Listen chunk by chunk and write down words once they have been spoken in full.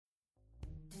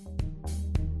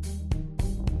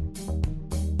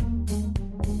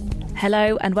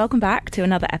Hello and welcome back to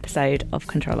another episode of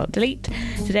Control-Alt-Delete.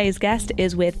 Today's guest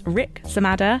is with Rick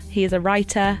Zamada. He is a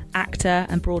writer, actor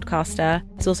and broadcaster.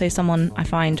 He's also someone I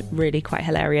find really quite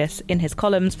hilarious in his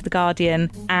columns for The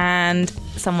Guardian, and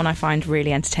someone I find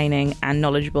really entertaining and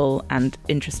knowledgeable and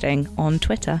interesting on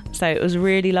Twitter. So it was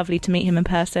really lovely to meet him in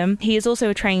person. He is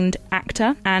also a trained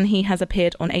actor and he has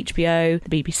appeared on HBO,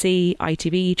 the BBC,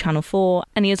 ITV, Channel 4,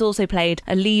 and he has also played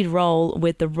a lead role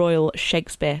with the Royal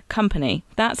Shakespeare Company.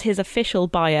 That's his official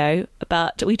bio,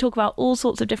 but we talk about all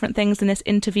sorts of different things in this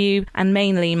interview, and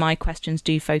mainly my questions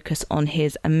do focus on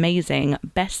his amazing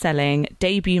best-selling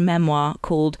debut memoir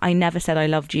called I Never Said I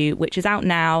Loved You, which is out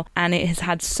now, and it has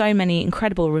had so many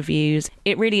incredible reviews.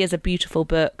 It really is a beautiful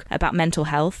book about mental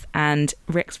health, and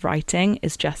Rick's writing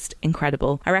is just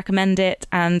incredible. I recommend it,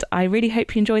 and I really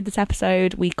hope you enjoyed this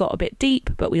episode. We got a bit deep,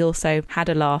 but we also had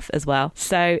a laugh as well.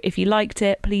 So if you liked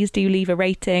it, please do leave a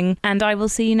rating, and I will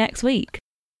see you next week.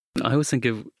 I always think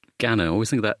of Ganon. I always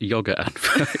think of that yogurt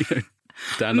advert.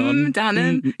 Danon.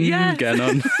 Danon. Yeah.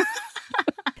 Ganon.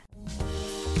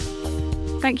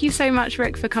 Thank you so much,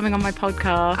 Rick, for coming on my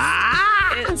podcast.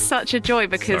 It's such a joy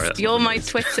because you're my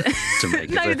Twitter.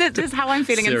 No, this is how I'm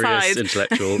feeling serious, inside.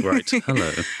 Intellectual, right?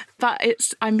 Hello.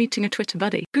 But I'm meeting a Twitter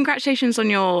buddy. Congratulations on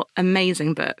your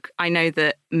amazing book. I know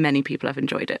that many people have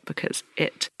enjoyed it because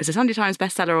it is a Sunday Times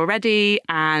bestseller already,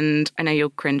 and I know you're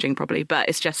cringing probably, but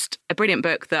it's just a brilliant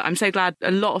book that I'm so glad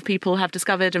a lot of people have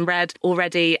discovered and read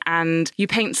already. And you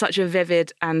paint such a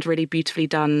vivid and really beautifully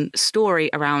done story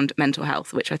around mental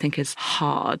health, which I think is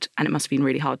hard, and it must have been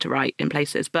really hard to write in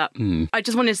places. But I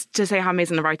just wanted to say how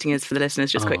amazing the writing is for the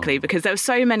listeners just quickly, because there were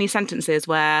so many sentences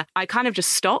where I kind of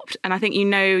just stopped, and I think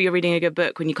you're reading a good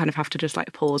book when you kind of have to just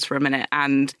like pause for a minute,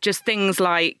 and just things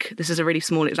like, this is a really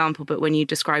small example, but when you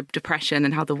describe depression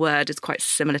and how the word is quite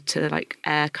similar to like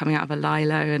air coming out of a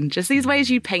lilo, and just these ways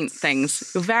you paint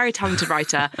things. You're a very talented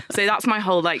writer. So that's my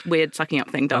whole like weird sucking up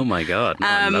thing done. Oh my God, no,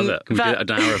 I love it. Can we do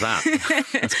an hour of that?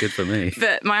 That's good for me.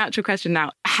 But my actual question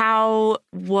now, how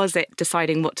was it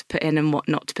deciding what to put in and what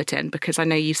not to put in? Because I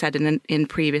know you said in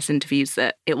previous interviews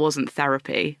that it wasn't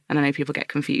therapy, and I know people get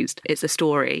confused. It's a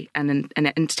story and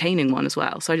an entertaining one as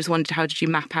well. So I just wondered, how did you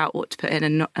map out what to put in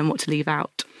and what to leave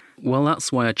out? Well,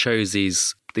 that's why I chose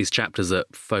these chapters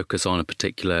that focus on a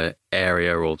particular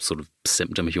area or sort of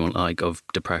symptom, if you want, like, of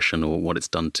depression or what it's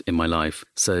done in my life.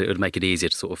 So it would make it easier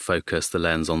to sort of focus the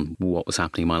lens on what was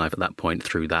happening in my life at that point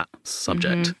through that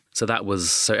subject.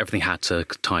 Mm-hmm. So everything had to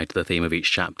tie to the theme of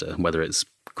each chapter, whether it's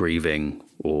grieving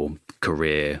or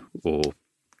career or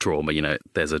trauma,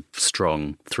 there's a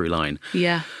strong through line.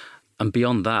 Yeah. And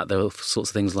beyond that, there were sorts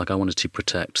of things like I wanted to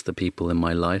protect the people in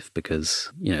my life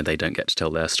because, they don't get to tell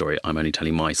their story. I'm only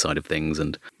telling my side of things.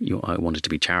 And I wanted to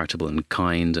be charitable and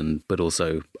kind, but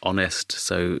also honest.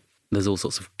 So there's all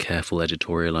sorts of careful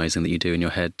editorializing that you do in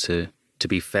your head to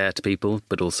be fair to people,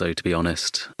 but also to be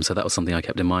honest. So that was something I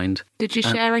kept in mind. Did you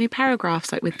share any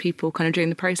paragraphs with people kind of during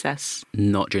the process?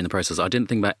 Not during the process. I didn't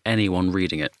think about anyone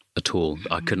reading it at all.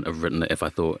 I couldn't have written it if I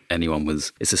thought anyone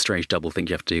was... It's a strange double thing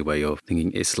you have to do where you're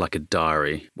thinking it's like a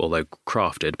diary, although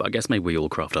crafted, but I guess maybe we all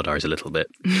craft our diaries a little bit.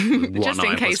 Just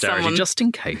in case someone... Just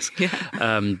in case.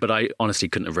 Yeah. But I honestly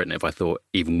couldn't have written it if I thought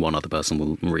even one other person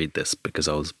will read this, because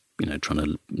I was trying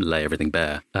to lay everything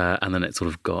bare. And then it sort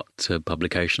of got to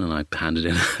publication, and I handed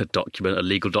in a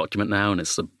legal document now, and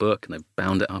it's a book, and they've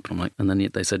bound it up. And I'm like, and then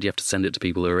they said you have to send it to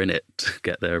people who are in it to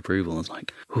get their approval. And I was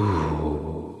like,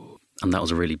 ooh. And that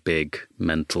was a really big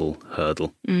mental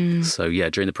hurdle. So yeah,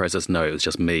 during the process, no, it was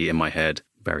just me in my head,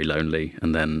 very lonely.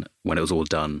 And then when it was all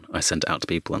done, I sent it out to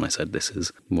people and I said, this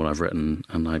is what I've written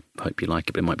and I hope you like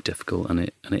it, but it might be difficult. And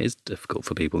it is difficult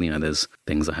for people. There's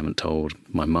things I haven't told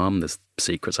my mum, there's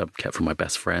secrets I've kept from my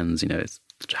best friends, it's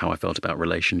how I felt about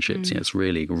relationships. It's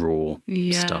really raw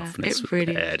stuff, and it's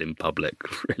really aired in public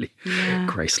really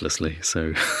gracelessly.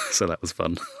 So that was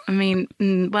fun. I mean,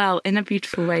 well, in a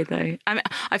beautiful way though.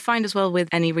 I find as well with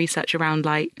any research around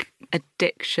like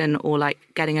addiction or like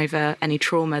getting over any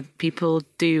trauma, people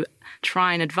do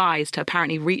try and advise to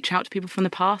apparently reach out to people from the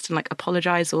past and like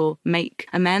apologize or make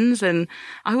amends. And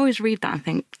I always read that and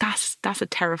think that's a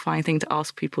terrifying thing to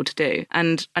ask people to do.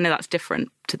 And I know that's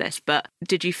different to this, but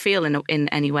did you feel in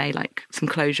any way like some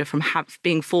closure from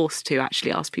being forced to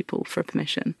actually ask people for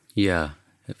permission? Yeah,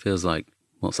 it feels like,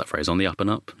 what's that phrase, on the up and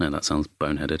up? No, that sounds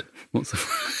boneheaded. What's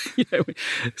the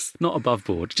it's not above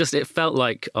board. Just it felt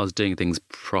like I was doing things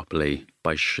properly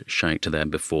by showing it to them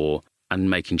before and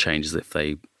making changes if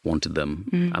they wanted them.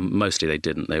 And mostly they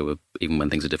didn't. They were, even when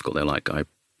things are difficult, they're like, I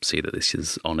see that this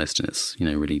is honest and it's,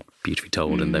 really beautifully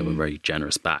told, and they were very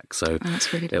generous back. So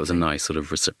that's really it was a nice sort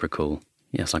of reciprocal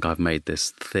yes, like I've made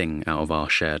this thing out of our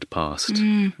shared past,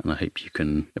 and I hope you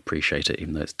can appreciate it,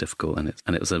 even though it's difficult. And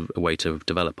it was a way to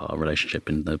develop our relationship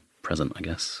in the present, I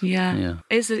guess. Yeah.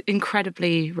 It's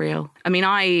incredibly real. I mean,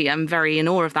 I am very in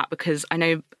awe of that because I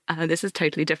know this is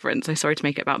totally different. So sorry to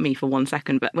make it about me for 1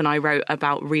 second, but when I wrote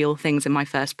about real things in my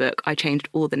first book, I changed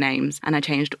all the names and I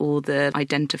changed all the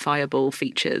identifiable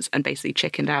features and basically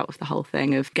chickened out of the whole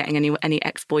thing of getting any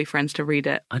ex-boyfriends to read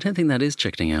it. I don't think that is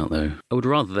chickening out, though. I would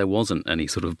rather there wasn't any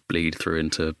sort of bleed through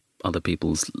into other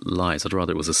people's lives. I'd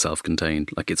rather it was a self-contained,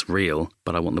 like it's real,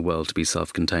 but I want the world to be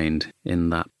self-contained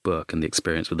in that book and the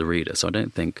experience with the reader. So I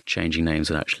don't think changing names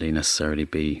would actually necessarily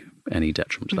be any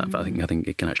detriment to that. But I think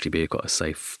it can actually be quite a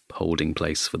safe holding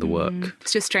place for the work.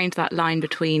 It's just strange, that line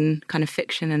between kind of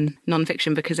fiction and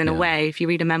non-fiction, because in a way, if you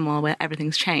read a memoir where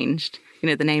everything's changed, you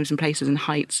know, the names and places and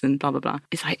heights and blah, blah, blah.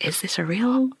 It's like, is this a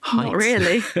real? Heights? Not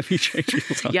really. Have you changed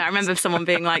people's heights? Yeah, I remember someone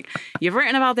being like, you've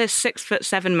written about this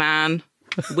 6'7" man.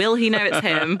 Will he know it's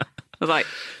him? I was like,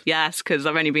 yes, because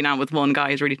I've only been out with one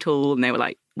guy who's really tall. And they were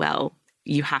like, well,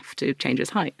 you have to change his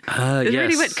height. It's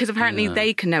really weird because apparently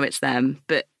they can know it's them,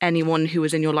 but anyone who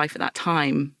was in your life at that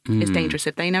time is dangerous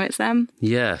if they know it's them.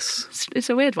 Yes. It's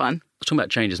a weird one. Talking about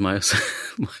changes,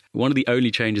 one of the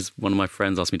only changes one of my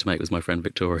friends asked me to make was my friend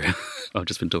Victoria. I've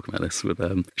just been talking about this with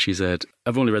she said,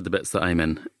 I've only read the bits that I'm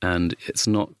in and it's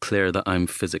not clear that I'm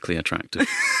physically attractive.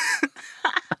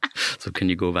 So can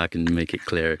you go back and make it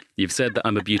clear? You've said that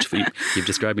you've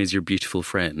described me as your beautiful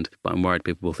friend, but I'm worried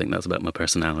people will think that's about my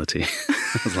personality.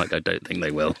 I was like, I don't think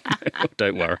they will.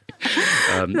 Don't worry.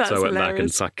 So I went back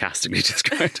and sarcastically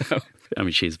described her. I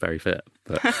mean, she's very fit,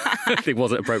 but it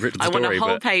wasn't appropriate to the story. I want a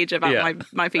whole page about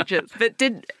my features. But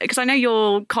because I know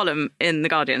your column in The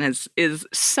Guardian is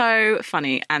so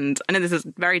funny, and I know this is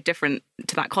very different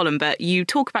to that column, but you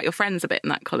talk about your friends a bit in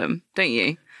that column, don't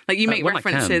you? Like you make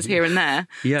references here and there.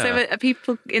 Yeah. So are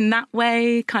people in that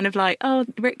way kind of like, oh,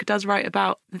 Rick does write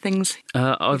about the things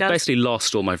I've basically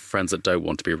lost all my friends that don't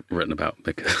want to be written about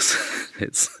because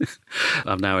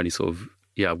I've now only sort of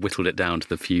whittled it down to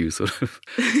the few sort of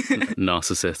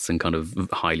narcissists and kind of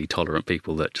highly tolerant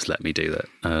people that just let me do that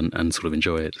and sort of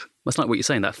enjoy it. That's like what you're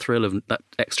saying, that thrill of that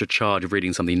extra charge of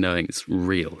reading something knowing it's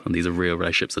real and these are real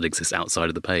relationships that exist outside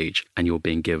of the page and you're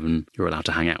allowed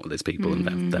to hang out with those people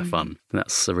and they're fun. And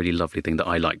that's a really lovely thing that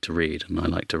I like to read and I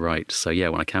like to write. So yeah,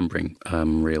 when I can bring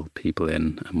real people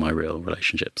in and my real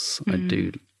relationships, I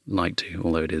do like to,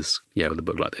 although it is, with a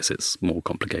book like this, it's more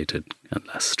complicated and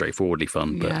less straightforwardly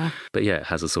fun. But yeah, it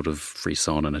has a sort of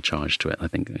frisson and a charge to it. I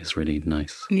think it's really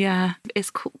nice. Yeah, it's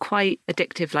quite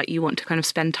addictive. Like you want to kind of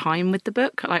spend time with the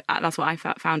book. Like that's what I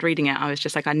found reading it. I was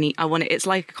just like, I want it. It's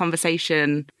like a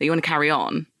conversation that you want to carry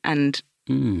on and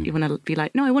you want to be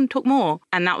like, no, I want to talk more.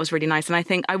 And that was really nice.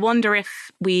 And I wonder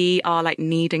if we are like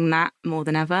needing that more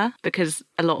than ever because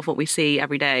a lot of what we see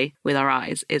every day with our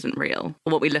eyes isn't real.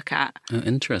 Or what we look at.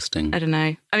 Interesting. I don't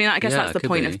know. I mean, I guess that's the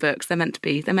point of books. They're meant to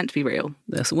be real.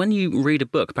 So when you read a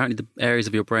book, apparently the areas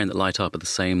of your brain that light up are the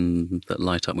same that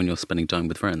light up when you're spending time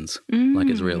with friends. Like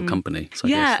it's real company. So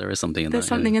I guess there is something in that. There's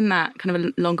something in that, kind of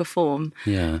a longer form.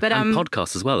 Yeah. But and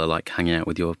podcasts as well are like hanging out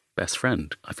with your best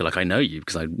friend. I feel like I know you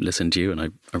because I listen to you and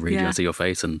I read you and see your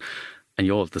face and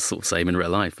you're the sort of same in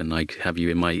real life and I have you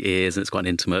in my ears and it's quite an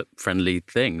intimate, friendly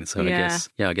thing. So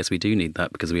I guess we do need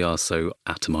that because we are so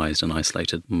atomized and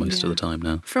isolated most of the time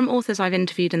now. From authors I've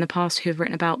interviewed in the past who have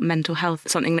written about mental health,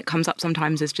 something that comes up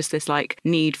sometimes is just this like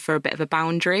need for a bit of a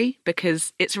boundary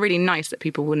because it's really nice that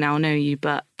people will now know you,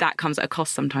 but that comes at a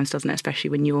cost sometimes, doesn't it? Especially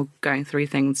when you're going through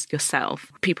things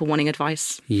yourself. People wanting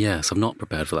advice. Yes, I'm not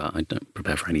prepared for that. I don't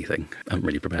prepare for anything. I'm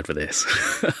really prepared for this.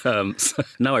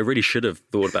 No, I really should have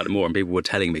thought about it more and people were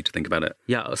telling me to think about it.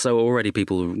 Yeah, so already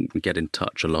people get in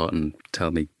touch a lot and tell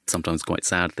me sometimes quite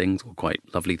sad things or quite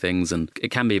lovely things and it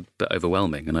can be a bit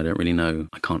overwhelming and I don't really know.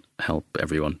 I can't help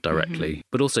everyone directly.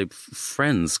 But also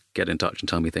friends get in touch and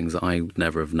tell me things that I would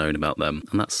never have known about them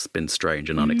and that's been strange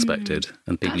and unexpected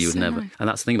and people you would never... Nice. And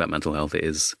that's the thing about mental health. It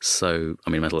is so... I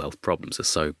mean, mental health problems are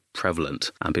so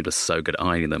prevalent and people are so good at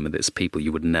hiding them and it's people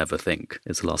you would never think.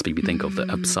 It's the last people you think of that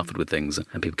have suffered with things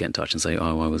and people get in touch and say,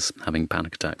 oh, I was having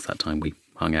panic attacks that time we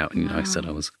hung out and I said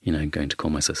I was, going to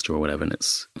call my sister or whatever and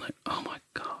it's like, oh my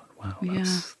God. Wow,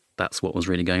 that's what was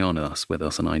really going on with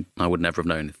us, and I would never have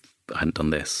known if I hadn't done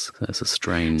this. So it's a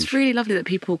strange... It's really lovely that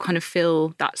people kind of feel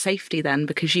that safety then,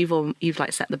 because you've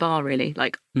like set the bar really.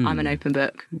 Like I'm an open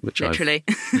book, which literally.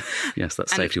 Yes,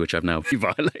 that's safety which I've now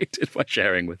violated by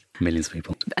sharing with millions of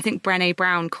people. I think Brené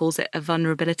Brown calls it a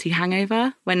vulnerability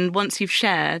hangover. When once you've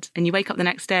shared and you wake up the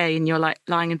next day and you're like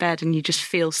lying in bed and you just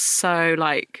feel so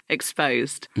like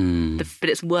exposed, but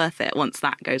it's worth it once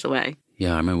that goes away.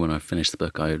 Yeah, I remember when I finished the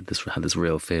book, I had this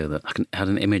real fear that I had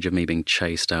an image of me being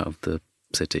chased out of the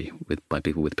city by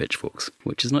people with pitchforks,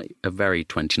 which is not a very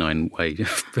 29 way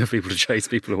for people to chase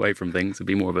people away from things. It'd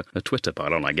be more of a Twitter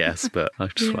pylon, I guess, but I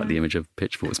just like the image of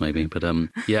pitchforks maybe. But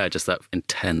just that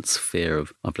intense fear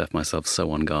of I've left myself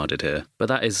so unguarded here. But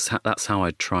that's how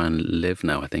I try and live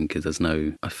now, I think, is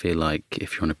I feel like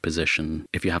if you're in a position,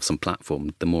 if you have some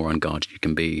platform, the more unguarded you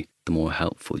can be, the more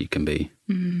helpful you can be.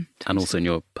 And also in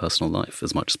your personal life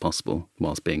as much as possible,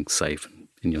 whilst being safe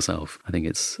in yourself. I think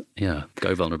it's,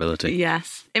 go vulnerability.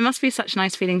 Yes. It must be such a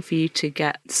nice feeling for you to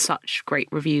get such great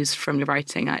reviews from your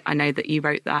writing. I know that you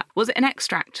wrote that. Was it an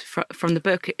extract from the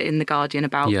book in The Guardian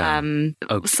about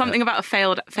something about a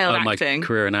failed acting? My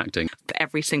career in acting.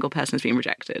 Every single person has been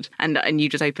rejected. And you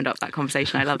just opened up that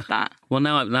conversation. I love that. Well,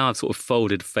 now I've sort of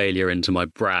folded failure into my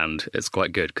brand. It's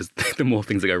quite good because the more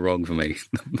things that go wrong for me,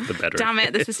 the better. Damn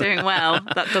it, this is doing well.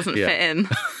 That doesn't fit in.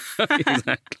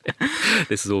 Exactly.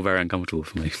 This is all very uncomfortable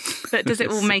for me. But does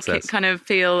it all make it kind of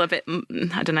feel a bit,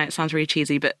 I don't know, it sounds really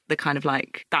cheesy, but the kind of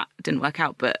like, that didn't work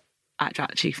out, but I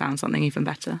actually found something even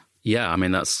better? Yeah, I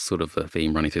mean, that's sort of a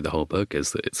theme running through the whole book,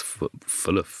 is that it's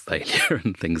full of failure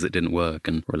and things that didn't work,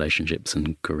 and relationships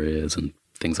and careers and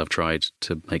things I've tried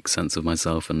to make sense of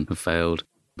myself and have failed.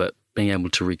 But being able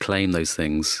to reclaim those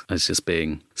things as just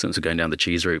being, since we're going down the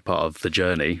cheese route, part of the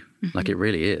journey, like it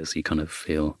really is. You kind of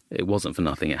feel it wasn't for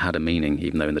nothing. It had a meaning,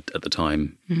 even though at the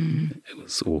time it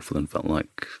was awful and felt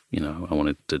like, I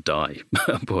wanted to die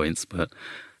at points. But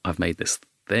I've made this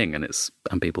thing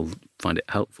and people find it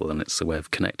helpful, and it's a way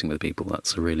of connecting with people.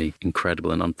 That's a really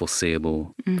incredible and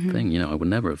unforeseeable thing. I would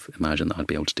never have imagined that I'd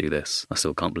be able to do this. I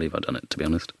still can't believe I've done it, to be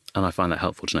honest. And I find that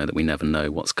helpful to know that we never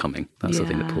know what's coming. That's the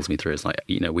thing that pulls me through. It's like,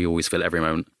 we always feel every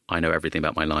moment, I know everything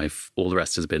about my life. All the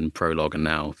rest has been prologue, and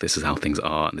now this is how things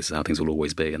are, and this is how things will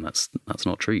always be. And that's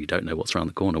not true. You don't know what's around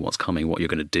the corner, what's coming, what you're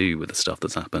going to do with the stuff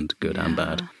that's happened, good and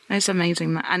bad. It's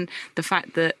amazing. And the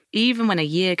fact that even when a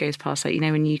year goes past, like,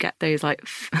 when you get those like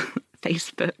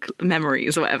Facebook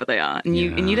memories or whatever they are, and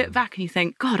you look back and you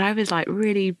think, God, I was like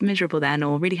really miserable then,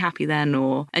 or really happy then,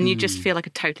 and you just feel like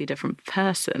a totally different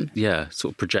person. Yeah,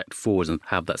 sort of project forwards and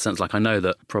have that sense. Like, I know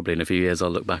that probably in a few years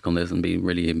I'll look back on this and be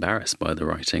really embarrassed by the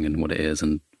writing and what it is,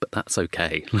 but that's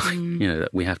okay. That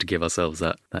we have to give ourselves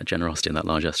that generosity and that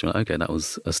large estimate. Okay, that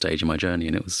was a stage in my journey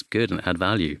and it was good and it had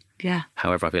value. Yeah.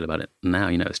 However I feel about it now,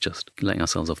 it's just letting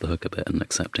ourselves off the hook a bit and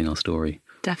accepting our story.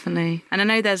 Definitely. And I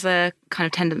know there's a kind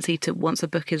of tendency to, once a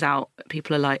book is out,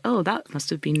 people are like, oh, that must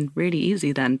have been really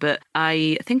easy then. But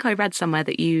I think I read somewhere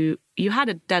that you had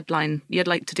a deadline. You'd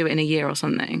like to do it in a year or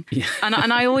something. Yeah. And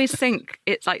I always think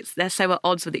it's like they're so at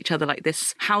odds with each other, like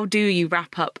this. How do you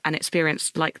wrap up an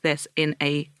experience like this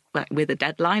with a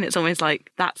deadline? It's almost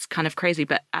like that's kind of crazy.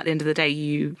 But at the end of the day,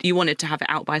 you wanted to have it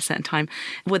out by a certain time.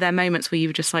 Were there moments where you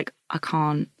were just like, I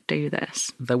can't do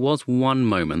this? There was one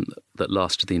moment that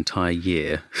lasted the entire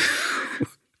year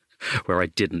where I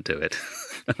didn't do it.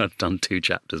 I'd done 2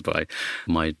 chapters by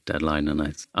my deadline, and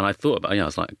I thought about it. I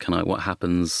was like, what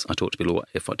happens? I talked to people,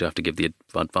 if I do have to give the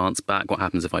advance back, what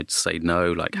happens if I say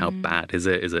no? Like, how bad is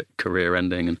it? Is it career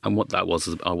ending? And what that was,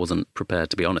 is I wasn't prepared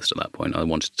to be honest at that point. I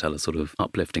wanted to tell a sort of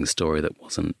uplifting story that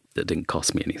didn't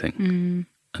cost me anything.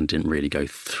 And didn't really go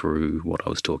through what I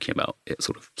was talking about. It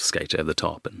sort of skated over the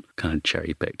top and kind of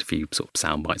cherry-picked a few sort of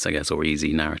sound bites, I guess, or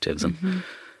easy narratives. And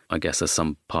I guess there's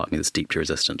some part of me that's deeply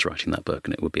resistant to writing that book,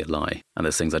 and it would be a lie. And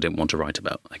there's things I didn't want to write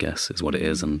about, I guess, is what it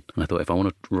is. And I thought, if I want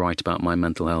to write about my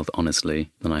mental health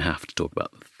honestly, then I have to talk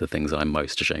about the things I'm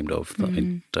most ashamed of, that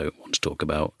I don't want to talk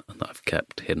about, and that I've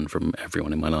kept hidden from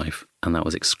everyone in my life. And that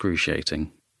was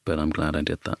excruciating, but I'm glad I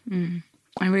did that.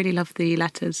 I really love the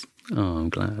letters. Oh, I'm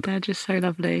glad. They're just so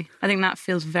lovely. I think that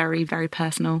feels very, very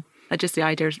personal. Like, just the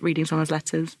idea of reading someone's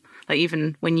letters. Like,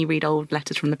 even when you read old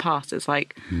letters from the past, it's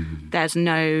like there's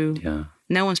no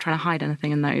one's trying to hide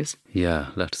anything in those. Yeah,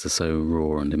 letters are so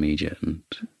raw and immediate, and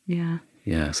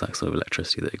it's that sort of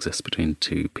electricity that exists between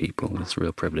 2 people. It's a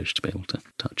real privilege to be able to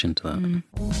touch into that.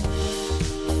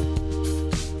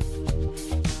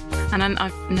 And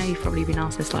I know you've probably been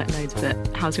asked this like loads, but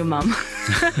how's your mum?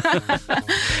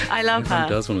 I love her. Everyone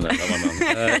does want to know about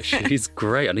my mum. She's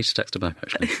great. I need to text her back,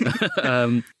 actually.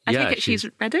 I think she's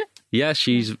read it? Yeah,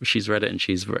 she's read it, and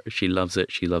she loves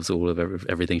it. She loves all of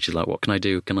everything. She's like, what can I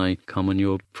do? Can I come on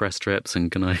your press trips? And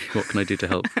what can I do to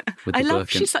help with the book?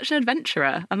 She's such an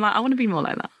adventurer. I'm like, I want to be more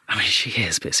like that. I mean, she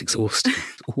is, but it's exhausting.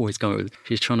 Always going.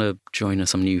 She's trying to join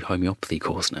some new homeopathy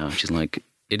course now. She's like,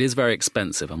 it is very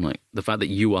expensive. I'm like, the fact that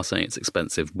you are saying it's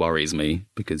expensive worries me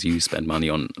because you spend money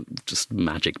on just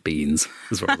magic beans,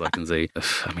 as far as I can see.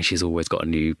 I mean, she's always got a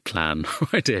new plan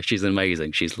idea. She's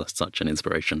amazing. She's such an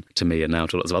inspiration to me and now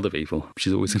to lots of other people.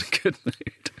 She's always in a good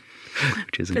mood.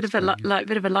 Which is bit of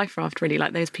a life raft, really.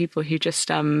 Like those people who just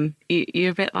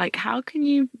you're a bit like, how can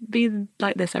you be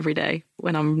like this every day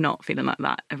when I'm not feeling like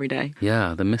that every day?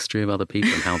 Yeah, the mystery of other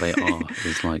people and how they are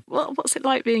is like, what's it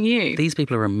like being you? These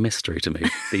people are a mystery to me.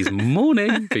 These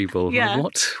morning people. Yeah.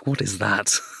 Like, what is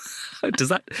that? Is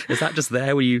that just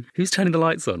there where who's turning the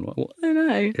lights on? What? I don't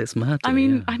know. It's mad. I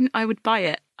mean, yeah. I would buy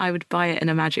it. I would buy it in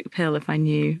a magic pill if I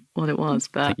knew what it was.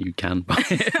 But I think you can buy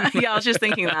it. Yeah, I was just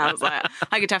thinking that. I was like,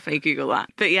 I could definitely Google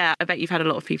that. But yeah, I bet you've had a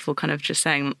lot of people kind of just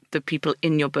saying the people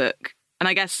in your book. And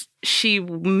I guess she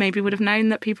maybe would have known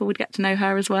that people would get to know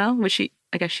her as well.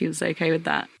 I guess she was okay with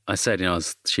that. I said,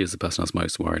 she was the person I was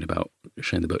most worried about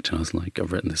showing the book to. And I was like,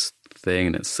 I've written this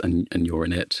thing and you're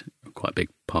in it, quite a big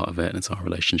part of it, and it's our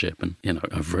relationship. And,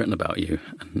 I've written about you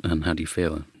and how do you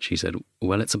feel? And she said,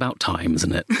 well, it's about time,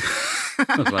 isn't it?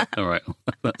 I was like, all right,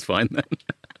 that's fine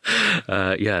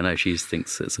then. She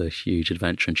thinks it's a huge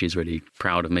adventure and she's really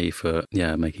proud of me for,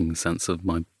 making sense of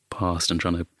my past and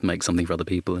trying to make something for other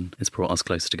people, and it's brought us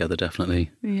closer together,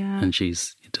 definitely. Yeah. And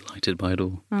she's delighted by it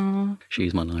all. Aww.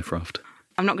 She's my life raft.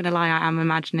 I'm not going to lie, I am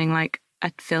imagining like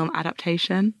a film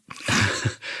adaptation.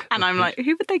 And I'm like,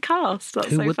 who would they cast? That's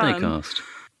who so would fun. they cast?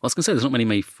 I was going to say, there's not many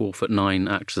 4'9"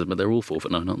 actors, but they're all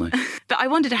 4'9", aren't they? But I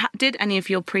wondered, did any of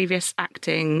your previous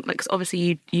acting, like, 'cause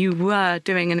obviously you were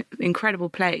doing incredible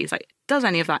plays, like, does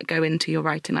any of that go into your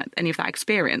writing, like any of that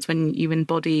experience when you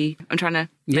embody? I'm trying to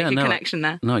make a connection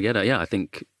there. No, I get it. Yeah, I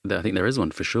think there is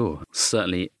one for sure.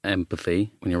 Certainly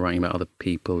empathy when you're writing about other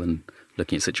people and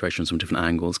looking at situations from different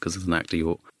angles, because as an actor,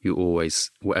 you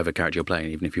always, whatever character you're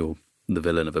playing, even if you're the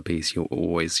villain of a piece, you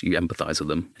empathise with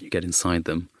them, you get inside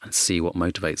them and see what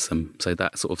motivates them. So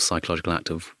that sort of psychological act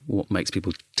of what makes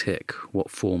people tick, what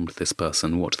formed this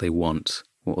person, what do they want,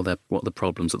 what are the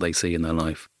problems that they see in their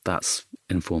life, that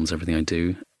informs everything I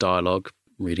do. Dialogue,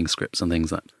 reading scripts and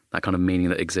things, that kind of meaning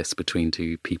that exists between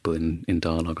two people in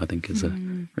dialogue, I think is a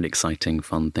really exciting,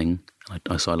 fun thing.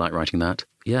 So I like writing that.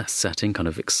 Yeah, setting, kind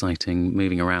of exciting,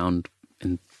 moving around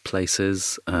in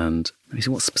places, and let me see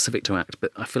what's specific to act,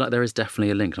 but I feel like there is definitely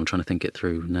a link. I'm trying to think it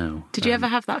through now. Did you ever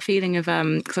have that feeling of,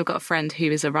 because I've got a friend who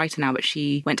is a writer now, but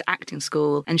she went to acting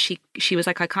school, and she was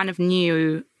like, I kind of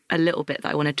knew a little bit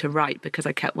that I wanted to write because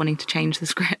I kept wanting to change the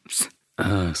scripts.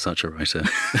 Such a writer.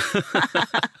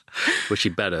 Was she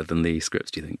better than the scripts,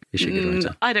 do you think? Is she a good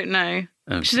writer? I don't know.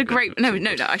 She's a great... No,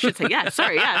 I should say yes.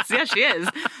 Sorry, yes, she is.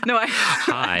 No,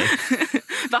 Hi.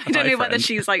 But I don't know whether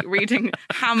she's like reading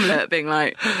Hamlet being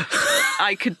like,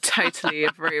 I could totally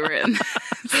have rewritten.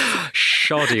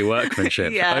 Shoddy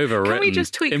workmanship. Yeah. Overwritten. Can we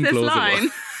just tweak this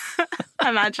line?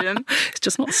 Imagine. It's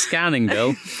just not scanning,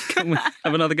 Bill. Can we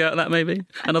have another go at that, maybe?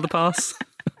 Another pass?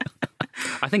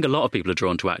 I think a lot of people are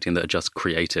drawn to acting that are just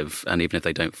creative, and even if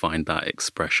they don't find that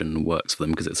expression works for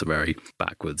them because it's a very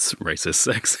backwards, racist,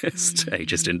 sexist,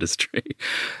 ageist industry,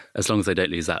 as long as they don't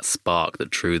lose that spark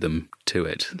that drew them to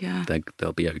it,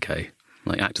 they'll be okay.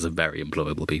 Like, actors are very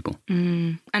employable people.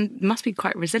 And must be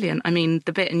quite resilient. I mean,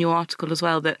 the bit in your article as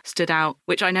well that stood out,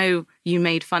 which I know you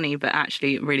made funny, but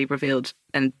actually really revealed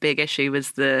a big issue,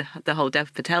 was the whole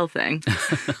Dev Patel thing.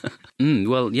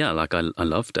 Well, yeah, like I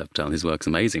love Dev Patel. His work's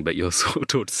amazing, but you're sort of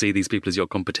taught to see these people as your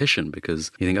competition because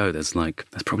you think, there's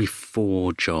probably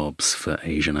 4 jobs for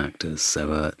Asian actors.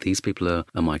 So these people are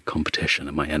my competition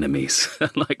and my enemies.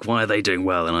 Like, why are they doing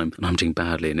well and I'm doing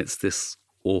badly? And it's this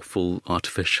awful,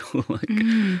 artificial,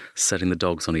 setting the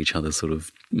dogs on each other sort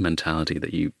of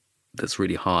mentality that's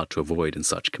really hard to avoid in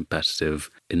such competitive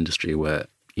industry where,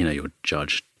 you're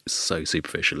judged so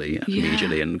superficially,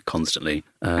 immediately and constantly.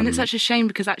 And it's such a shame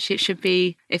because actually it should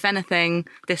be, if anything,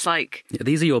 this like... Yeah,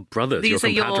 these are your brothers, your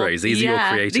compadres, these are your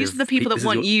creative... These are the people that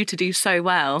want you to do so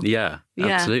well. Yeah,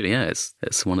 absolutely, yeah.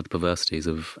 It's one of the perversities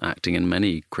of acting in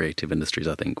many creative industries,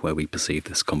 I think, where we perceive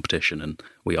this competition and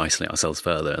we isolate ourselves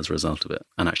further as a result of it.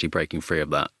 And actually breaking free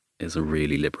of that is a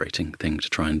really liberating thing to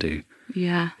try and do.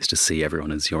 Yeah. Is to see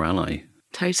everyone as your ally.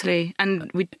 Totally. And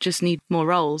we just need more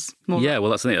roles. Yeah,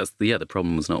 well, that's the thing. The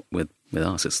problem was not with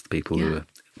us. It's the people who are,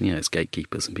 it's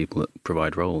gatekeepers and people that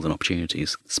provide roles and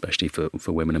opportunities, especially for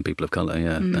women and people of colour.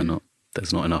 Yeah,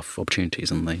 there's not enough opportunities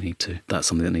and they need to. That's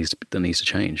something that needs to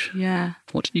change. Yeah.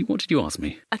 What did you ask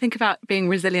me? I think about being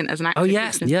resilient as an actor. Oh,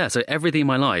 yes. Yeah. So everything in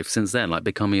my life since then, like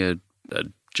becoming a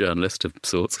journalist of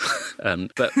sorts.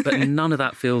 But none of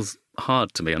that feels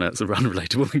hard to me. I know it's a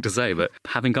unrelatable thing to say, but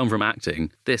having come from acting,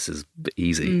 this is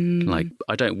easy. Like,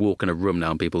 I don't walk in a room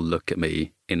now and people look at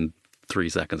me in 3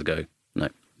 seconds ago. No.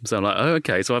 So I'm like, oh,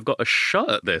 okay, so I've got a shot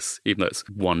at this, even though it's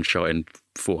one shot in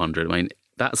 400. I mean,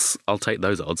 I'll take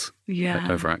those odds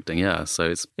over acting, yeah.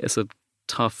 So it's a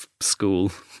tough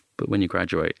school, but when you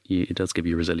graduate, it does give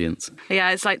you resilience.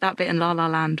 Yeah, it's like that bit in La La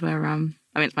Land where, I mean,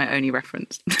 it's my only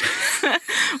reference,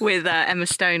 with Emma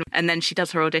Stone, and then she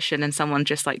does her audition and someone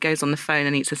just like goes on the phone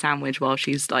and eats a sandwich while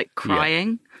she's like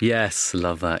crying. Yes,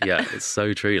 love that. Yeah, it's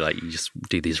so true. Like, you just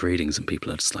do these readings and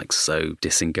people are just like so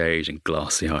disengaged and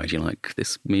glassy-eyed. You're like,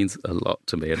 this means a lot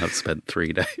to me, and I've spent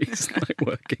 3 days like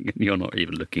working and you're not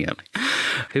even looking at me.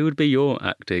 Who would be your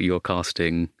actor, your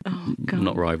casting,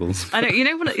 not rivals? I know,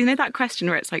 you know that question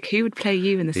where it's like, who would play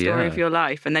you in the story of your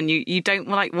life? And then you don't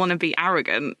like want to be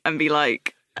arrogant and be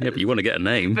like, yeah, but you want to get a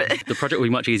name. The project will be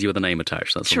much easier with a name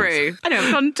attached. That's true. I know,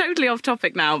 I've gone totally off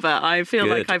topic now, but I feel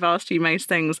like I've asked you most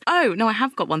things. Oh, no, I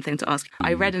have got one thing to ask.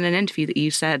 I read in an interview that you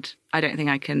said, I don't think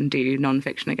I can do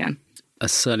non-fiction again. I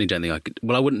certainly don't think I could.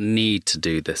 Well, I wouldn't need to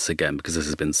do this again because this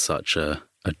has been such a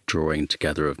drawing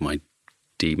together of my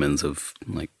demons of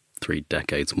like 3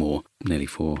 decades more, nearly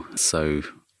 4. So,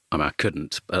 I mean, I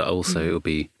couldn't. But also,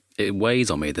 it weighs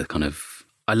on me, the kind of...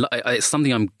 it's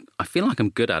something I feel like I'm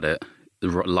good at it.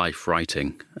 Life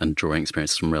writing and drawing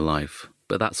experiences from real life,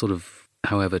 but that sort of,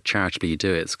 however charitably you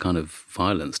do it, it's kind of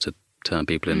violence to turn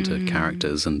people into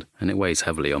characters, and it weighs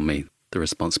heavily on me, the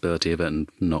responsibility of it and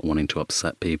not wanting to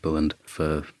upset people, and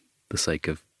for the sake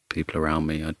of people around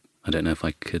me, I don't know if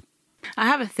I could. I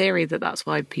have a theory that that's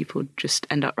why people just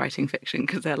end up writing fiction,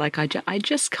 because they're like, I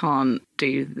just can't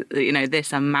do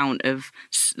this amount of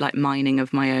like mining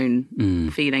of my own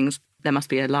feelings. There must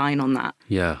be a line on that.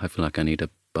 Yeah, I feel like I need a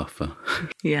buffer.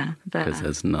 Yeah, because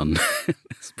there's none.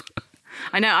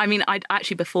 I know. I mean, I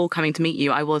actually, before coming to meet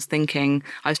you, I was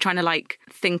trying to like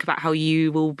think about how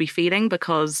you will be feeling,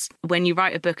 because when you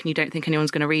write a book and you don't think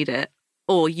anyone's going to read it,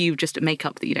 or you just make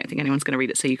up that you don't think anyone's going to read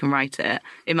it so you can write it,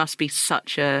 it must be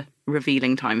such a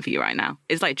revealing time for you right now.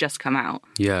 It's like just come out.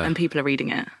 Yeah. And people are reading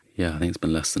it. Yeah, I think it's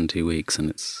been less than 2 weeks, and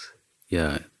it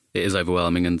is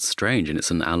overwhelming and strange, and it's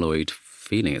an alloyed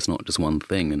feeling. It's not just one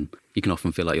thing, and you can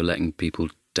often feel like you're letting people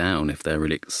down if they're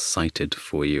really excited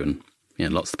for you,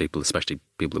 and lots of people, especially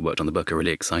people that worked on the book, are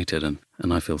really excited, and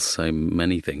I feel so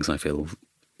many things. I feel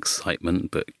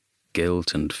excitement, but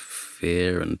guilt and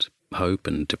fear and hope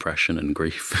and depression and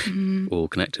grief all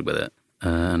connected with it,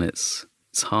 and it's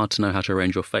hard to know how to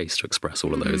arrange your face to express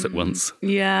all of those at once.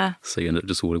 Yeah, so you end up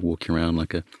just all walking around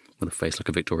with a face like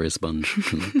a Victoria sponge.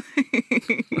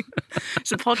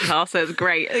 It's a podcast, so it's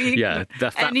great. Yeah,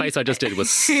 that face I just did was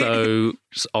so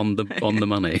on the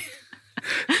money.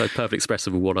 So perfectly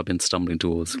expressive of what I've been stumbling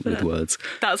towards with words.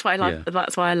 That's why I love. Yeah.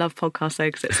 That's why I love podcasts, though,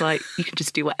 because it's like you can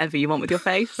just do whatever you want with your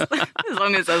face, as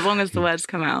long as the words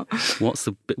come out. What's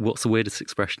the weirdest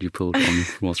expression you pulled on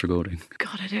whilst recording?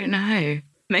 God, I don't know.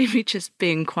 Maybe just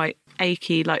being quite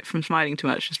achy, like from smiling too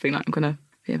much. Just being like, I'm gonna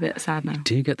be a bit sad now. You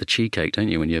do get the cheek-ache, don't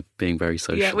you, when you're being very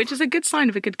social? Yeah, which is a good sign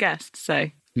of a good guest. So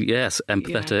yes,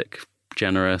 empathetic,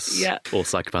 generous, or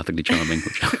psychopathically charming.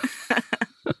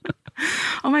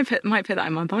 I might put that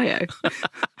in my bio.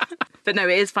 But no,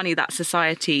 it is funny, that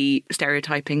society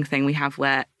stereotyping thing we have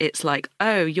where it's like,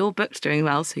 oh, your book's doing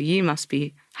well, so you must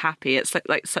be happy. It's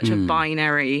like such a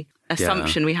binary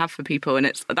assumption we have for people,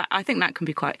 and I think that can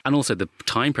be quite... And also the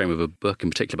time frame of a book in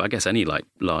particular, but I guess any like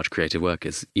large creative work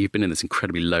is, you've been in this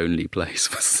incredibly lonely place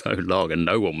for so long, and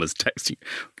no one was texting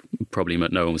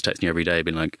you every day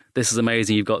being like, this is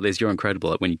amazing, you've got this, you're incredible,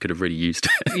 like when you could have really used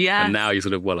it. Yeah. And now you're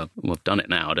sort of, I've done it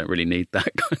now, I don't really need that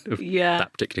kind of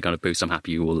that particular kind of boost. I'm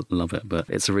happy you all love it, but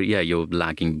it's you're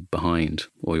lagging behind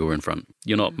or you're in front.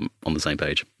 You're not on the same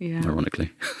page,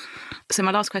 ironically. So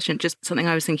my last question, just something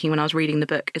I was thinking when I was reading the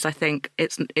book, is I think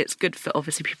it's good for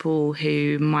obviously people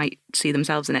who might see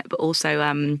themselves in it, but also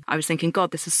I was thinking,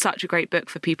 God, this is such a great book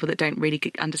for people that don't really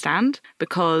understand,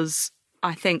 because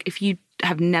I think if you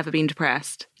have never been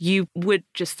depressed, you would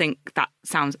just think that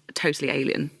sounds totally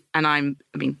alien. And I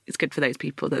mean, it's good for those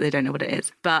people that they don't know what it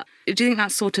is. But do you think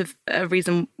that's sort of a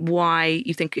reason why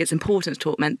you think it's important to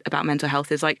talk about mental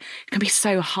health, is like it can be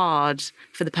so hard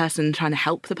for the person trying to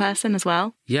help the person as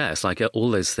well? Yeah, it's like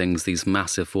all those things, these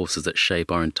massive forces that shape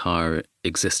our entire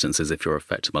existences if you're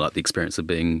affected by like the experience of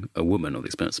being a woman or the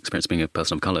experience of being a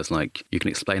person of colour. It's like you can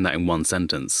explain that in one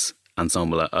sentence and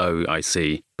someone will like, oh, I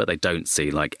see. But they don't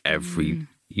see like you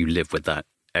live with that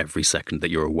every second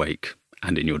that you're awake.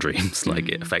 And in your dreams, like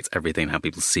it affects everything, how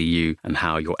people see you and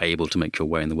how you're able to make your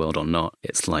way in the world or not.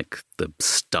 It's like the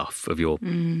stuff of your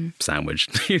sandwich,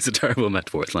 to use a terrible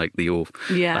metaphor. It's like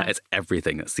it's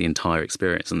everything. It's the entire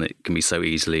experience, and it can be so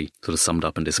easily sort of summed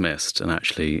up and dismissed. And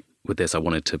actually with this, I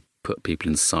wanted to put people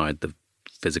inside the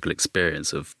physical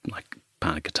experience of like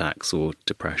panic attacks or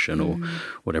depression or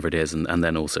whatever it is, and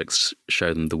then also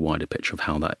show them the wider picture of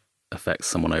how that affects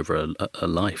someone over a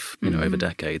life, over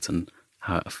decades, and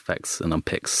how it affects and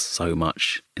unpicks so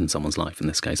much in someone's life, in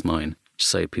this case mine.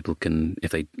 So people can,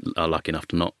 if they are lucky enough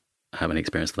to not have any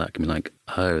experience of that, can be like,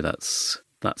 oh, that's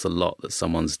a lot that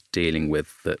someone's dealing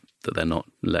with that they're not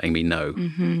letting me know.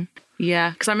 Mm-hmm.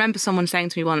 Yeah, because I remember someone saying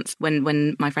to me once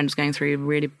when my friend was going through a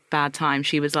really bad time,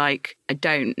 she was like, I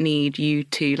don't need you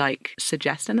to like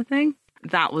suggest anything.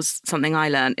 That was something I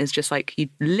learned, is just like, you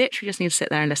literally just need to sit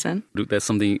there and listen. There's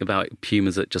something about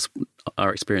humans that just,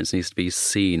 our experience needs to be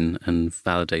seen and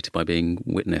validated by being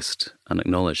witnessed and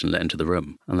acknowledged and let into the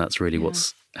room. And that's really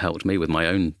what's helped me with my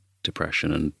own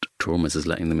depression and traumas, is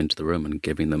letting them into the room and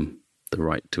giving them the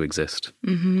right to exist.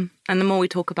 Mm-hmm. And the more we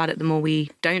talk about it, the more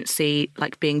we don't see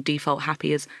like being default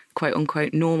happy as quote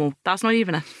unquote normal. That's not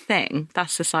even a thing.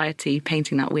 That's society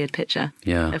painting that weird picture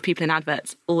of people in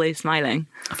adverts always smiling.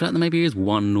 I feel like there maybe is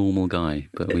one normal guy,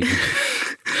 but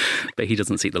but he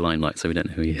doesn't seek the limelight, so we don't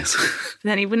know who he is.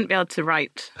 Then he wouldn't be able to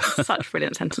write such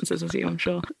brilliant sentences as you, I'm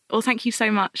sure. Well, thank you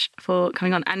so much for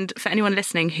coming on. And for anyone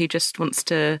listening who just wants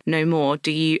to know more, are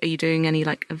you doing any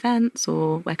like events,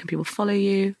 or where can people follow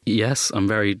you? Yes, I'm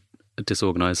very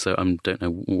disorganised, so I don't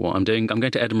know what I'm doing. I'm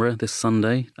going to Edinburgh this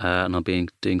Sunday, and I'll be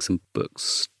doing some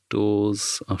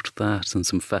bookstores after that, and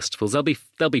some festivals.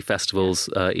 There'll be festivals,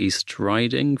 East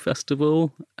Riding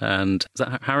Festival, and is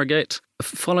that Harrogate?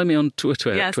 Follow me on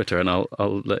Twitter, and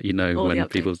I'll let you know when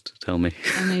people tell me.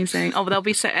 Amazing. Oh, well, they'll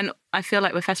be so, and I feel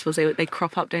like with festivals they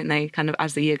crop up, don't they? Kind of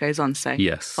as the year goes on. So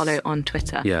yes, follow on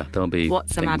Twitter. Yeah, there'll be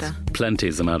What's the matter? Plenty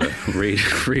is the matter.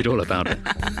 Read all about it.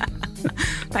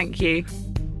 Thank you.